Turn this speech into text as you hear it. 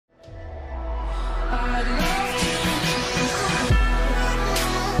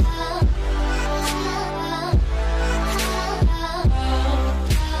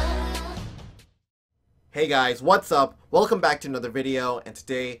guys, what's up? Welcome back to another video, and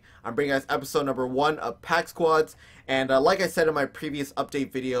today I'm bringing guys episode number 1 of Pack Squads. And like I said in my previous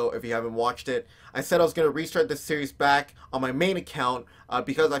update video, if you haven't watched it, I said I was going to restart this series back on my main account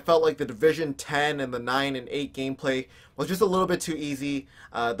because I felt like the Division 10 and the 9 and 8 gameplay was just a little bit too easy.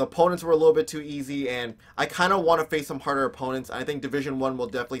 The opponents were a little bit too easy, and I kind of want to face some harder opponents. I think Division 1 will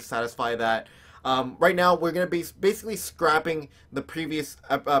definitely satisfy that. Right now, we're going to be basically scrapping the previous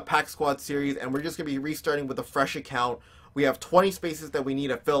Pack Squad series, and we're just going to be restarting with a fresh account. We have 20 spaces that we need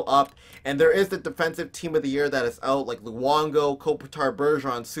to fill up, and there is the defensive team of the year that is out, like Luongo, Kopitar,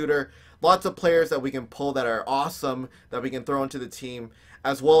 Bergeron, Suter. Lots of players that we can pull that are awesome that we can throw into the team,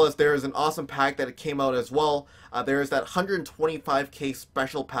 as well as there is an awesome pack that came out as well. There is that 125k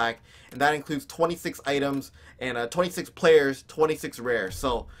special pack, and that includes 26 items and 26 players, 26 rares.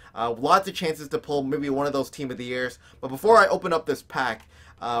 So lots of chances to pull maybe one of those team of the years. But before I open up this pack,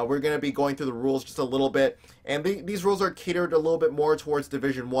 we're going to be going through the rules just a little bit, and these rules are catered a little bit more towards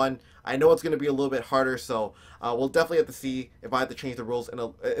Division 1. I know it's going to be a little bit harder, so we'll definitely have to see if I have to change the rules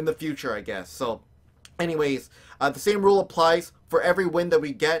in the future, I guess. So anyways, the same rule applies. For every win that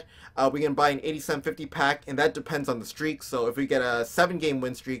we get, we can buy an 8750 pack, and that depends on the streak. So if we get a 7-game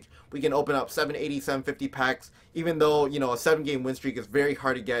win streak, we can open up 7 8750 packs, even though, you know, a 7-game win streak is very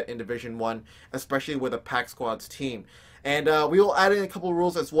hard to get in Division 1, especially with a Pack Squads team. And we will add in a couple of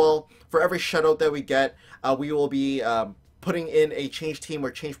rules as well. For every shutout that we get, we will be putting in a change team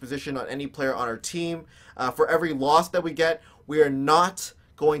or change position on any player on our team. For every loss that we get, we are not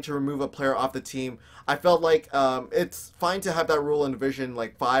going to remove a player off the team. I felt like it's fine to have that rule in Division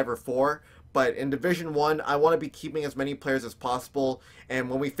like 5 or 4, but in Division 1, I want to be keeping as many players as possible. And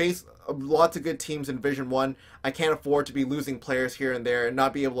when we face lots of good teams in Division 1, I can't afford to be losing players here and there and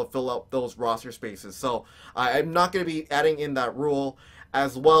not be able to fill out those roster spaces. So I'm not going to be adding in that rule,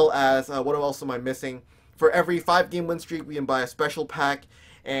 as well as what else am I missing? For every 5-game win streak, we can buy a special pack,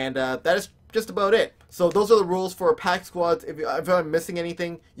 and that is just about it. So those are the rules for Pack Squads. If I'm missing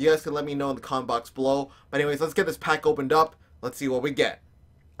anything, you guys can let me know in the comment box below. But anyways, let's get this pack opened up. Let's see what we get.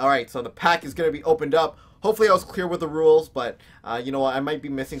 Alright, so the pack is going to be opened up. Hopefully I was clear with the rules, but you know what, I might be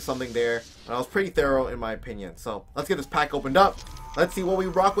missing something there. But I was pretty thorough in my opinion. So let's get this pack opened up. Let's see what we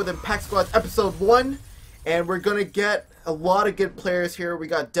rock with in Pack Squads episode 1. And we're going to get a lot of good players here. We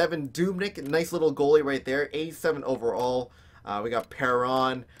got Devin Dubnyk, a nice little goalie right there, 87 overall. We got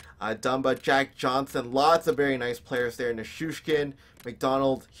Perron, Dumba, Jack Johnson, lots of very nice players there. Nichushkin,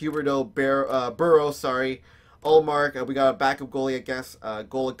 McDonald, Huberdeau, Burrow, sorry. Ullmark, we got a backup goalie, I guess,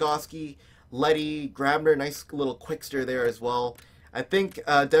 Goligoski, Letty, Grabner, nice little quickster there as well. I think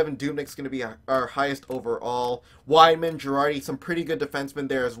Devin Dubnyk's going to be our highest overall. Wideman, Girardi, some pretty good defensemen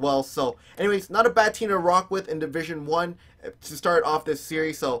there as well. So anyways, not a bad team to rock with in Division 1 to start off this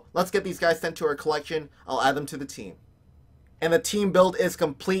series. So let's get these guys sent to our collection. I'll add them to the team. And the team build is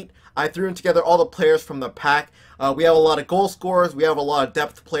complete. I threw in together all the players from the pack. We have a lot of goal scorers. We have a lot of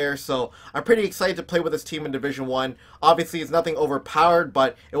depth players. So I'm pretty excited to play with this team in Division 1. Obviously, it's nothing overpowered,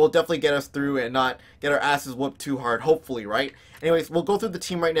 but it will definitely get us through and not get our asses whooped too hard, hopefully, right? Anyways, we'll go through the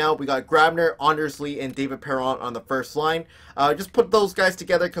team right now. We got Grabner, Andersley, and David Perron on the first line. Just put those guys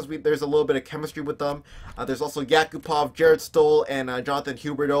together because there's a little bit of chemistry with them. There's also Yakupov, Jared Stoll, and Jonathan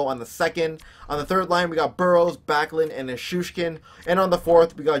Huberdeau on the second. On the third line, we got Burrows, Backlund, and Nichushkin. And on the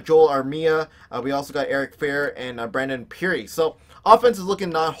fourth, we got Joel Armia. We also got Eric Fair and Brandon Peary. So offense is looking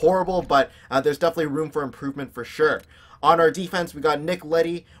not horrible, but there's definitely room for improvement for sure. On our defense, we got Nick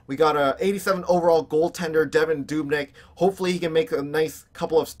Letty. We got a 87 overall goaltender, Devin Dubnyk. Hopefully he can make a nice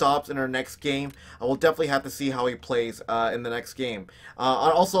couple of stops in our next game. We'll definitely have to see how he plays in the next game.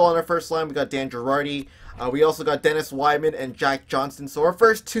 Also on our first line, we got Dan Girardi. We also got Dennis Wideman and Jack Johnson. So our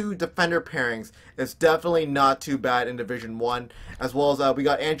first two defender pairings is definitely not too bad in Division 1. As well as we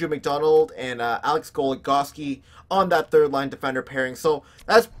got Andrew McDonald and Alex Goligoski on that third line defender pairing. So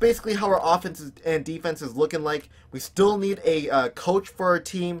that's basically how our offense and defense is looking like. We still need a coach for our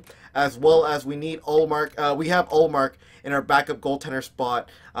team, as well as we need Ullmark. We have Ullmark in our backup goaltender spot.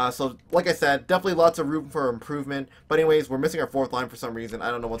 So like I said, definitely lots of room for improvement. But anyways, we're missing our fourth line for some reason. I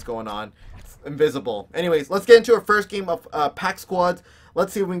don't know what's going on. It's invisible. Anyways, let's get into our first game of Pack Squads.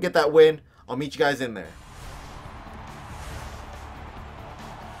 Let's see if we can get that win. I'll meet you guys in there.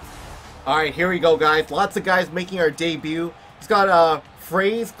 Alright, here we go, guys. Lots of guys making our debut. He's got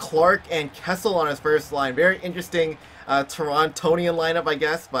Fraze, Clark, and Kessel on his first line. Very interesting Torontonian lineup, I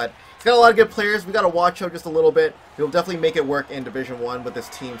guess. But he's got a lot of good players. We got to watch out just a little bit. He'll definitely make it work in Division 1 with this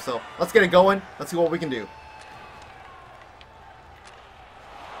team. So let's get it going. Let's see what we can do.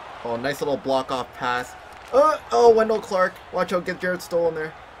 Oh, nice little block-off pass. Oh, Wendell Clark. Watch out, get Jared Stoll in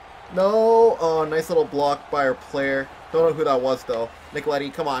there. No. Oh, nice little block by our player. Don't know who that was, though.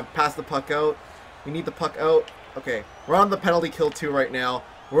 Nicoletti, come on. Pass the puck out. We need the puck out. Okay. We're on the penalty kill, too, right now.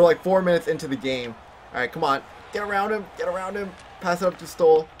 We're like 4 minutes into the game. All right, come on. Get around him. Get around him. Pass it up to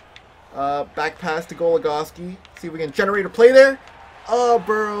Stoll. Back pass to Goligoski. See if we can generate a play there. Oh,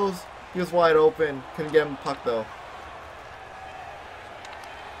 Burrows. He was wide open. Couldn't get him the puck, though.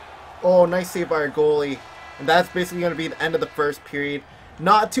 Oh, nice save by our goalie. And that's basically going to be the end of the first period.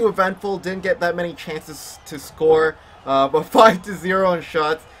 Not too eventful. Didn't get that many chances to score. But 5-0 in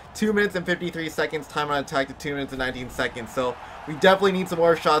shots. 2 minutes and 53 seconds. Time on attack to 2 minutes and 19 seconds. So we definitely need some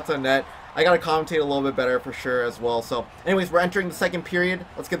more shots on net. I got to commentate a little bit better for sure as well. So anyways, we're entering the second period.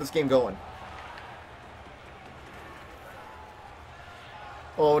 Let's get this game going.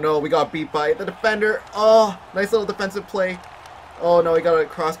 Oh no, we got beat by the defender. Oh, nice little defensive play. Oh no, we got a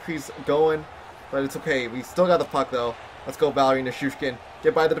cross crease going. But it's okay. We still got the puck though. Let's go, Valerie Nishushkin.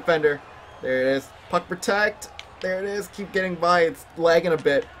 Get by the defender. There it is. Puck protect. There it is. Keep getting by. It's lagging a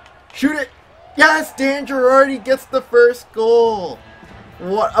bit. Shoot it. Yes, Dan Girardi gets the first goal.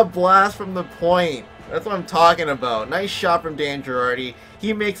 What a blast from the point. That's what I'm talking about. Nice shot from Dan Girardi.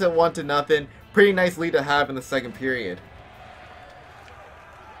 He makes it 1-0. Pretty nice lead to have in the second period.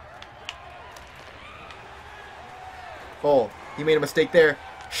 Oh, he made a mistake there.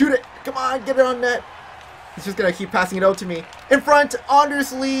 Shoot it. Come on, get it on net. He's just going to keep passing it out to me. In front,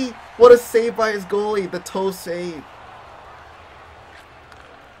 Anders Lee. What a save by his goalie. The toe save.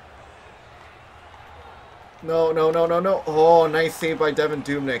 No, no, no, no, no. Oh, nice save by Devin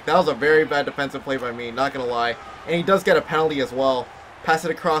Dubnyk. That was a very bad defensive play by me, not going to lie. And he does get a penalty as well. Pass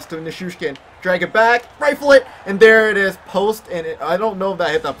it across to Nishushkin. Drag it back, rifle it, and there it is. Post, and I don't know if that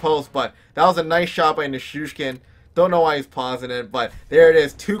hit the post, but that was a nice shot by Nishushkin. Don't know why he's pausing it, but there it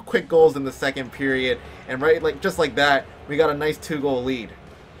is. 2 quick goals in the second period. And just like that, we got a nice 2-goal lead.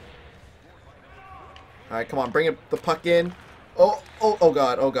 Alright, come on, bring the puck in. Oh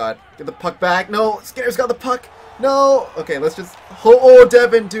god, oh god. Get the puck back. No, Skinner's got the puck. No. Okay, let's just... Oh,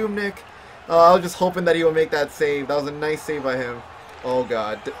 Devin Dubnyk. I was just hoping that he would make that save. That was a nice save by him. Oh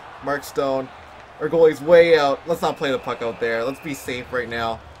god. Mark Stone. Our goalie's way out. Let's not play the puck out there. Let's be safe right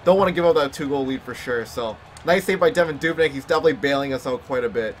now. Don't want to give up that 2-goal lead for sure, so... Nice save by Devin Dubnyk. He's definitely bailing us out quite a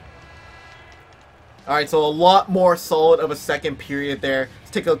bit. Alright, so a lot more solid of a second period there.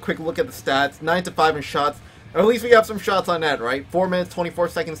 Let's take a quick look at the stats. 9-5 in shots. Or at least we have some shots on net, right? 4 minutes, 24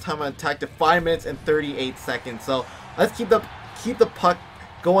 seconds time on attack to 5 minutes and 38 seconds. So let's keep the puck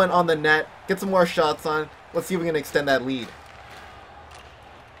going on the net. Get some more shots on. Let's see if we can extend that lead.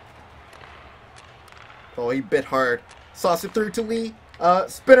 Oh, he bit hard. Sauce it through to Lee.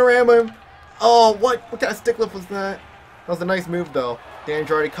 Spinorama him. Oh, what kind of stick lift was that? That was a nice move, though. Dan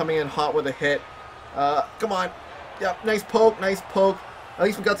Girardi coming in hot with a hit. Come on. Yep, nice poke, nice poke. At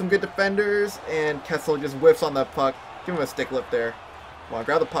least we got some good defenders, and Kessel just whiffs on that puck. Give him a stick lift there. Come on,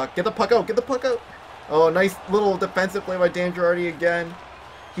 grab the puck. Get the puck out. Get the puck out. Oh, nice little defensive play by Dan Girardi again.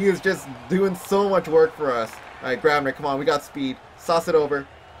 He is just doing so much work for us. All right, Grabner, come on. We got speed. Sauce it over.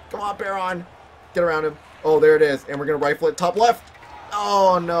 Come on, Baron. Get around him. Oh, there it is. And we're going to rifle it top left.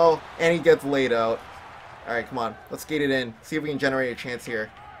 Oh, no. And he gets laid out. All right, come on. Let's skate it in. See if we can generate a chance here.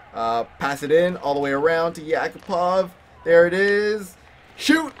 Pass it in all the way around to Yakupov. There it is.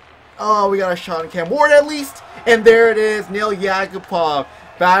 Shoot. Oh, we got a shot on Cam Ward at least. And there it is. Nail Yakupov.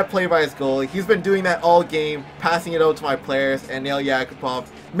 Bad play by his goalie. He's been doing that all game. Passing it out to my players. And Nail Yakupov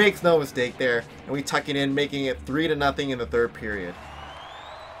makes no mistake there. And we tuck it in, making it 3-0 in the third period.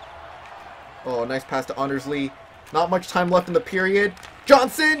 Oh, nice pass to Anders Lee. Not much time left in the period.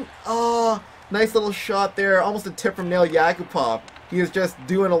 Johnson! Oh, nice little shot there. Almost a tip from Nail Yakupov. He is just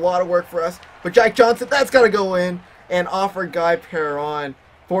doing a lot of work for us. But Jack Johnson, that's got to go in. And off our guy Perron.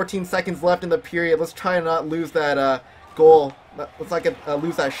 14 seconds left in the period. Let's try and not lose that goal. Let's not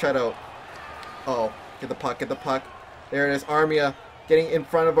lose that shutout. Oh, get the puck, get the puck. There it is, Armia getting in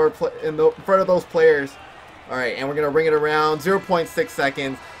front of in front of those players. All right, and we're gonna ring it around. 0.6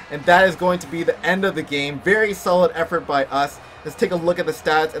 seconds. And that is going to be the end of the game. Very solid effort by us. Let's take a look at the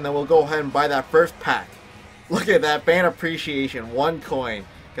stats, and then we'll go ahead and buy that first pack. Look at that, fan appreciation, 1 coin.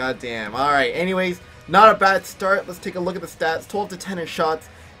 God damn. All right, anyways, not a bad start. Let's take a look at the stats. 12-10 in shots,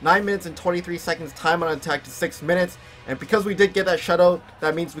 9 minutes and 23 seconds time on attack to 6 minutes. And because we did get that shutout,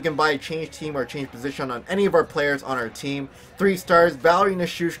 that means we can buy a change team or change position on any of our players on our team. 3 stars, Valerie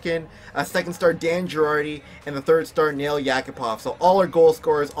Nishushkin, a 2nd star, Dan Girardi, and the 3rd star, Nail Yakupov. So all our goal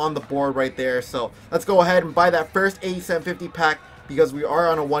scorers on the board right there. So let's go ahead and buy that first 8750 pack because we are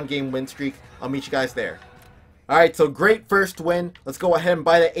on a 1-game win streak. I'll meet you guys there. Alright, so great first win. Let's go ahead and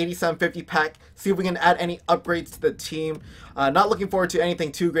buy the 8750 pack. See if we can add any upgrades to the team. Not looking forward to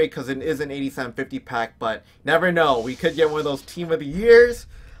anything too great because it is an 8750 pack, but never know. We could get one of those Team of the Years.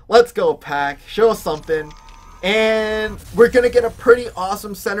 Let's go, pack. Show us something. And we're going to get a pretty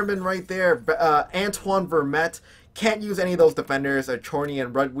awesome centerman right there. Antoine Vermette. Can't use any of those defenders. Chorney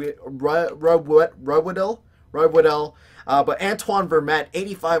and Rudwiddle. But Antoine Vermette,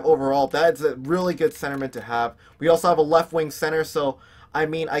 85 overall. That's a really good centerman to have. We also have a left wing center, so I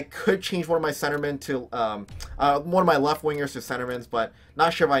mean, I could change one of my centermen to one of my left wingers to centermen, but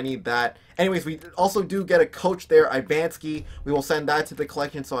not sure if I need that. Anyways, we also do get a coach there, Ivansky. We will send that to the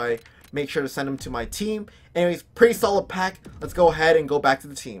collection, so I make sure to send him to my team. Anyways, pretty solid pack. Let's go ahead and go back to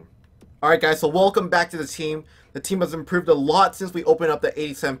the team. Alright guys, so welcome back to the team. The team has improved a lot since we opened up the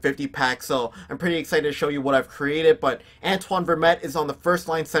 8750 pack, so I'm pretty excited to show you what I've created. But Antoine Vermette is on the first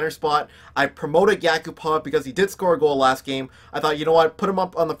line center spot. I promoted Yakupov because he did score a goal last game. I thought, you know what, put him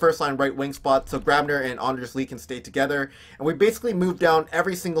up on the first line right wing spot so Grabner and Anders Lee can stay together. And we basically moved down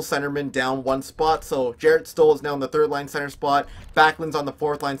every single centerman down one spot. So Jarrett Stoll is now in the third line center spot. Backlund's on the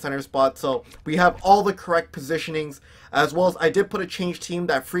fourth line center spot. So we have all the correct positionings, as well as I did put a change team,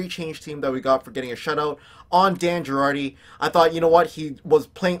 that free change team that we got for getting a shutout, on Dan Girardi. I thought, you know what, he was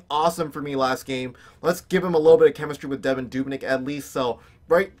playing awesome for me last game. Let's give him a little bit of chemistry with Devin Dubnyk at least. So,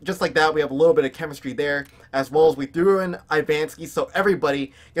 right, just like that, we have a little bit of chemistry there, as well as we threw in Ivansky, so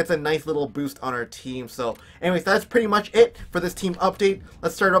everybody gets a nice little boost on our team. So, anyways, that's pretty much it for this team update.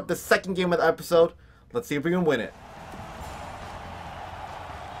 Let's start up the second game of the episode. Let's see if we can win it.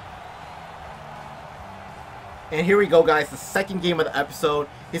 And here we go, guys, the second game of the episode.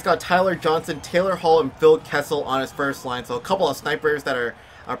 He's got Tyler Johnson, Taylor Hall, and Phil Kessel on his first line. So a couple of snipers that are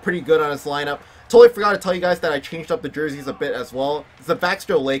pretty good on his lineup. Totally forgot to tell you guys that I changed up the jerseys a bit as well. It's the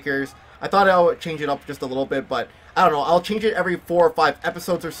Backstro Lakers. I thought I would change it up just a little bit, but I don't know. I'll change it every 4 or 5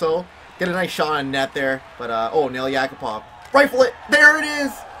 episodes or so. Get a nice shot on net there. But, oh, Nail Yakupov. Rifle it! There it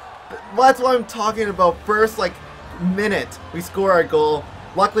is! That's what I'm talking about. First, like, minute, we score our goal.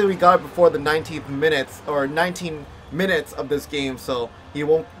 Luckily, we got it before the 19th minutes, or 19 minutes of this game, so he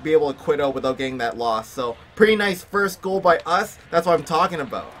won't be able to quit out without getting that loss. So, pretty nice first goal by us. That's what I'm talking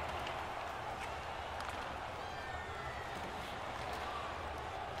about.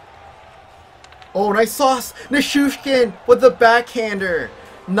 Oh, nice sauce! Nishushkin with the backhander!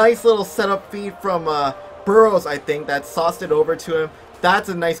 Nice little setup feed from Burrows, I think, that sauced it over to him. That's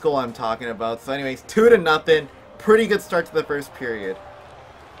a nice goal I'm talking about. So anyways, 2-0. Pretty good start to the first period.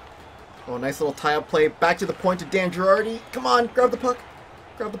 Oh, nice little tie-up play. Back to the point to Dan Girardi. Come on, grab the puck.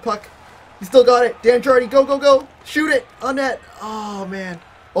 Grab the puck. He still got it. Dan Girardi, go, go, go. Shoot it on net. Oh, man.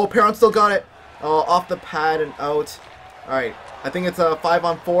 Oh, Perron still got it. Oh, off the pad and out. All right. I think it's a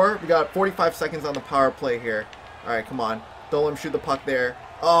 5-on-4. We got 45 seconds on the power play here. All right, come on. Don't let him shoot the puck there.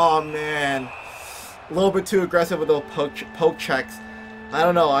 Oh, man. A little bit too aggressive with those poke checks. I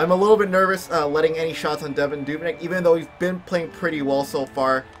don't know. I'm a little bit nervous letting any shots on Devin Dubnyk, even though he's been playing pretty well so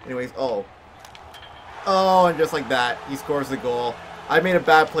far. Anyways, oh. Oh, and just like that, he scores the goal. I made a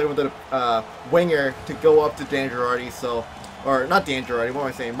bad play with the winger to go up to Dan Girardi, so... Or, not Dan Girardi, what am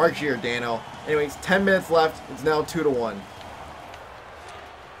I saying? Mark Giordano. Anyways, 10 minutes left. It's now 2-1.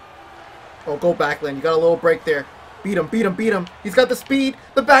 Oh, go Backlund. You got a little break there. Beat him, beat him, beat him. He's got the speed.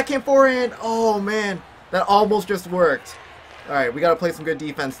 The backhand forehand. Oh, man. That almost just worked. Alright, we gotta play some good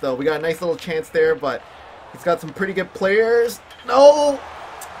defense, though. We got a nice little chance there, but he's got some pretty good players. No!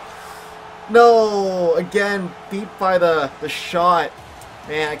 No! Again, beat by the shot.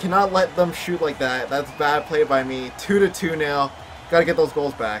 Man, I cannot let them shoot like that. That's bad play by me. 2-2 now. Gotta get those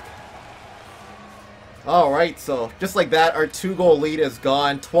goals back. Alright, so just like that, our 2-goal lead is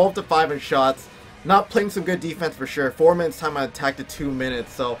gone. 12-5 in shots. Not playing some good defense for sure. 4 minutes time on attack to 2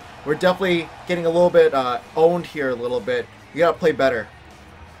 minutes. So we're definitely getting a little bit owned here a little bit. You gotta play better.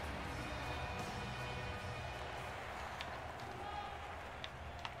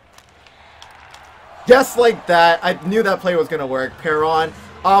 Just like that. I knew that play was gonna work. Perron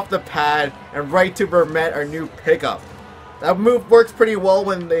off the pad and right to Vermette, our new pickup. That move works pretty well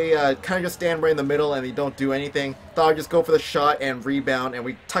when they kind of just stand right in the middle and they don't do anything. Thought I'd just go for the shot and rebound and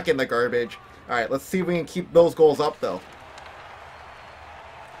we tuck in the garbage. Alright, let's see if we can keep those goals up though.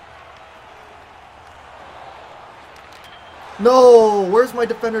 No! Where's my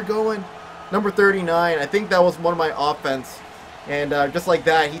defender going? Number 39. I think that was one of my offense. And just like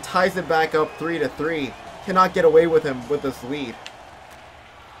that, he ties it back up 3-3. Cannot get away with him with this lead.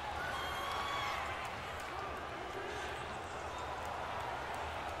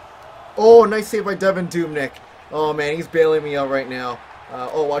 Oh, nice save by Devin Dubnyk. Oh man, he's bailing me out right now.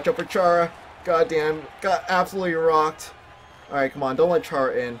 Oh, watch out for Chara. Goddamn, got absolutely rocked. Alright, come on, don't let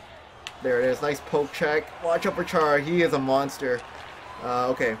Char in. There it is, nice poke check. Watch out for Char, he is a monster.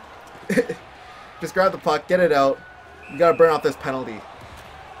 Okay. Just grab the puck, get it out. You gotta burn off this penalty.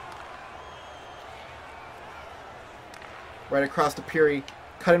 Right across to Peary.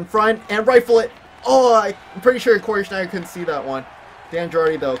 Cut in front and rifle it. Oh, I'm pretty sure Corey Schneider couldn't see that one. Dan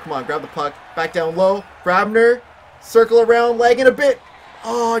Jardy though, come on, grab the puck. Back down low. Grabner. Circle around, lagging a bit.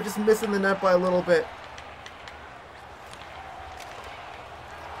 Oh, just missing the net by a little bit.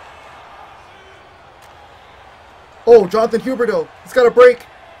 Oh, Jonathan Huberdeau. He's got a break.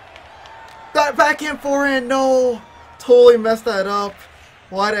 That backhand forehand. No. Totally messed that up.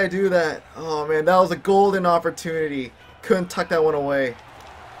 Why did I do that? Oh, man. That was a golden opportunity. Couldn't tuck that one away.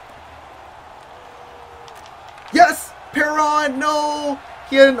 Yes. Perron. No.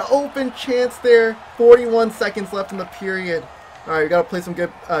 He had an open chance there. 41 seconds left in the period. All right, we got to play some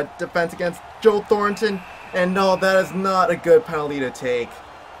good defense against Joe Thornton. And no, that is not a good penalty to take.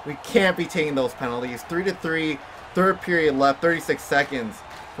 We can't be taking those penalties. 3-3. Third period left, 36 seconds.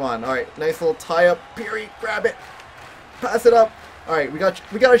 Come on, all right, nice little tie-up. Peary, grab it, pass it up. All right, we got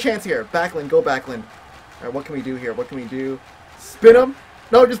a chance here. Backlund, go Backlund. All right, what can we do here? What can we do? Spin him?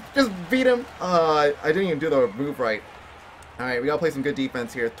 No, just beat him. I didn't even do the move right. All right, we gotta play some good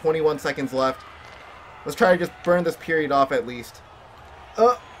defense here. 21 seconds left. Let's try to just burn this period off at least.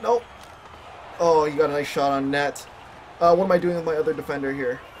 No. Oh, you got a nice shot on net. What am I doing with my other defender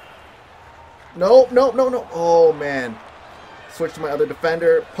here? No. Oh, man. Switch to my other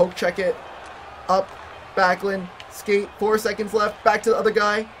defender. Poke check it. Up. Backlund. Skate. 4 seconds left. Back to the other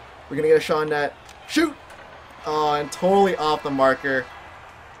guy. We're going to get a shot on net. Shoot. Oh, and totally off the marker.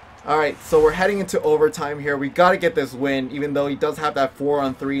 Alright, so we're heading into overtime here. We got to get this win, even though he does have that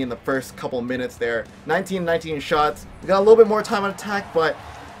 4-on-3 in the first couple minutes there. 19 shots. We got a little bit more time on attack, but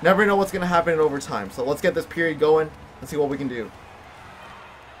never know what's going to happen in overtime. So let's get this period going and see what we can do.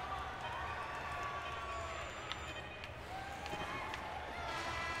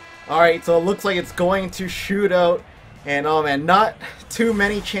 Alright, so it looks like it's going to shootout. And oh man, not too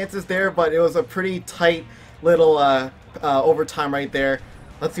many chances there, but it was a pretty tight little overtime right there.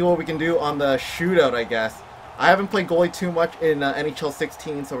 Let's see what we can do on the shootout, I guess. I haven't played goalie too much in NHL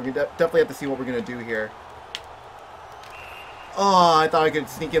 16, so we're gonna definitely have to see what we're going to do here. Oh, I thought I could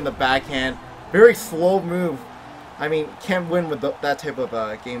sneak in the backhand. Very slow move. I mean, can't win with that type of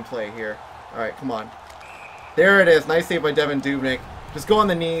gameplay here. Alright, come on. There it is. Nice save by Devin Dubnyk. Just go on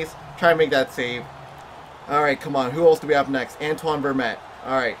the knees. Try to make that save. Alright, come on. Who else do we have next? Antoine Vermette.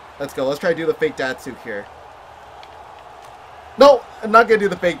 Alright, let's go. Let's try to do the fake Datsuk here. No, I'm not going to do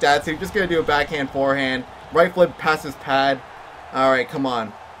the fake Datsuk. Just going to do a backhand forehand. Right flip past his pad. Alright, come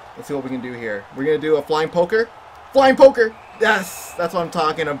on. Let's see what we can do here. We're going to do a flying poker. Flying poker! Yes! That's what I'm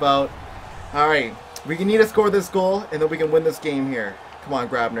talking about. Alright. We need to score this goal, and then we can win this game here. Come on,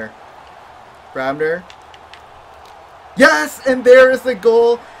 Grabner. Grabner. Yes! And there is the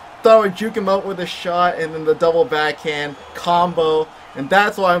goal. Thought I would juke him out with a shot, and then the double backhand combo. And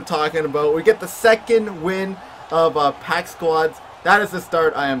that's what I'm talking about. We get the second win of Pack Squads. That is the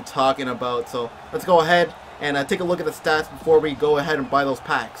start I am talking about. So let's go ahead and take a look at the stats before we go ahead and buy those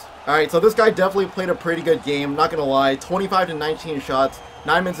packs. Alright, so this guy definitely played a pretty good game. Not going to lie. 25-19 shots.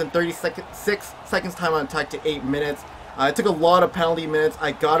 9 minutes and 36 seconds time on attack to 8 minutes. It took a lot of penalty minutes.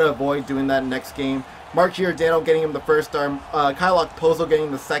 I got to avoid doing that next game. Mark Giordano getting him the first star, Kyle Okposo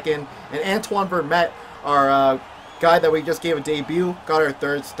getting the second, and Antoine Vermette, our guy that we just gave a debut, got our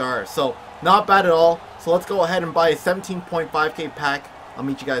third star. So, not bad at all. So let's go ahead and buy a 17.5k pack. I'll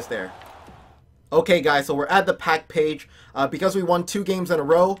meet you guys there. Okay guys, so we're at the pack page. Because we won 2 games in a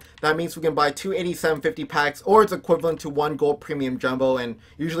row, that means we can buy 2 87.50 packs, or it's equivalent to 1 Gold Premium Jumbo, and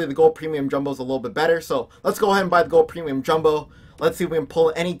usually the Gold Premium Jumbo is a little bit better. So let's go ahead and buy the Gold Premium Jumbo. Let's see if we can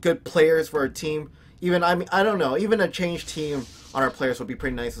pull any good players for our team. Even, I mean, I don't know, even a changed team on our players would be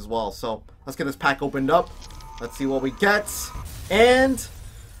pretty nice as well. So let's get this pack opened up. Let's see what we get. And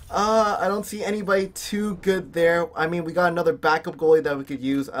I don't see anybody too good there. I mean, we got another backup goalie that we could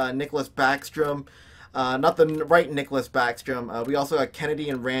use, Nicholas Backstrom. Not the right Nicholas Backstrom. We also got Kennedy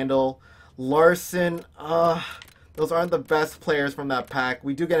and Randall. Larson. Those aren't the best players from that pack.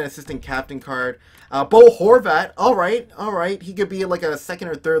 We do get an assistant captain card. Bo Horvat. All right. He could be like a second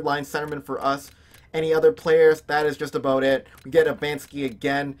or third line centerman for us. Any other players? That is just about it. We get Avansky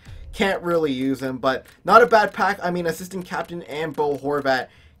again. Can't really use him, but not a bad pack. I mean, assistant captain and Bo Horvat.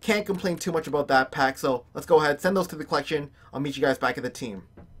 Can't complain too much about that pack. So let's go ahead, send those to the collection. I'll meet you guys back at the team.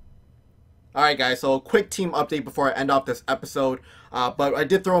 Alright guys, so a quick team update before I end off this episode. But I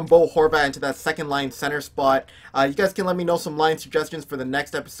did throw in Bo Horvat into that second line center spot. You guys can let me know some line suggestions for the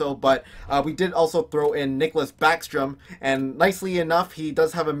next episode, but we did also throw in Nicholas Backstrom, and nicely enough, he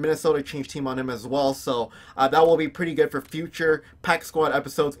does have a Minnesota change team on him as well, so that will be pretty good for future Pack Squad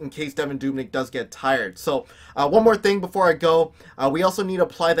episodes in case Devin Dubnyk does get tired. So one more thing before I go, we also need to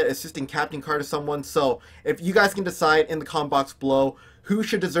apply that assistant captain card to someone, so if you guys can decide in the comment box below who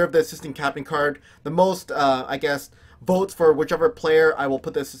should deserve the assistant captain card, the most, I guess, votes for whichever player, I will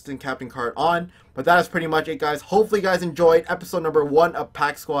put the assistant captain card on. But that is pretty much it, guys. Hopefully you guys enjoyed episode number 1 of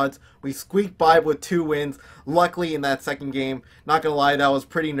Pack Squads. We squeaked by with 2 wins, luckily in that second game. Not gonna lie, that was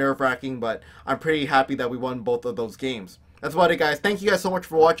pretty nerve-wracking, but I'm pretty happy that we won both of those games. That's about it, guys. Thank you guys so much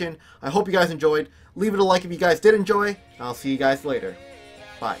for watching. I hope you guys enjoyed. Leave it a like if you guys did enjoy, and I'll see you guys later.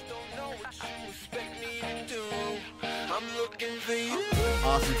 Bye.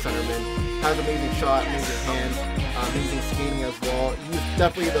 Awesome centerman, has amazing shot, amazing hands, amazing skating as well. He's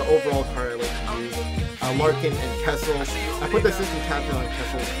definitely the overall card I like to use. Larkin and Kessel. I put the assistant captain on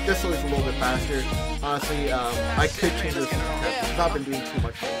Kessel just so he's a little bit faster. Honestly, I could change the assistant captain. I've not been doing too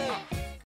much.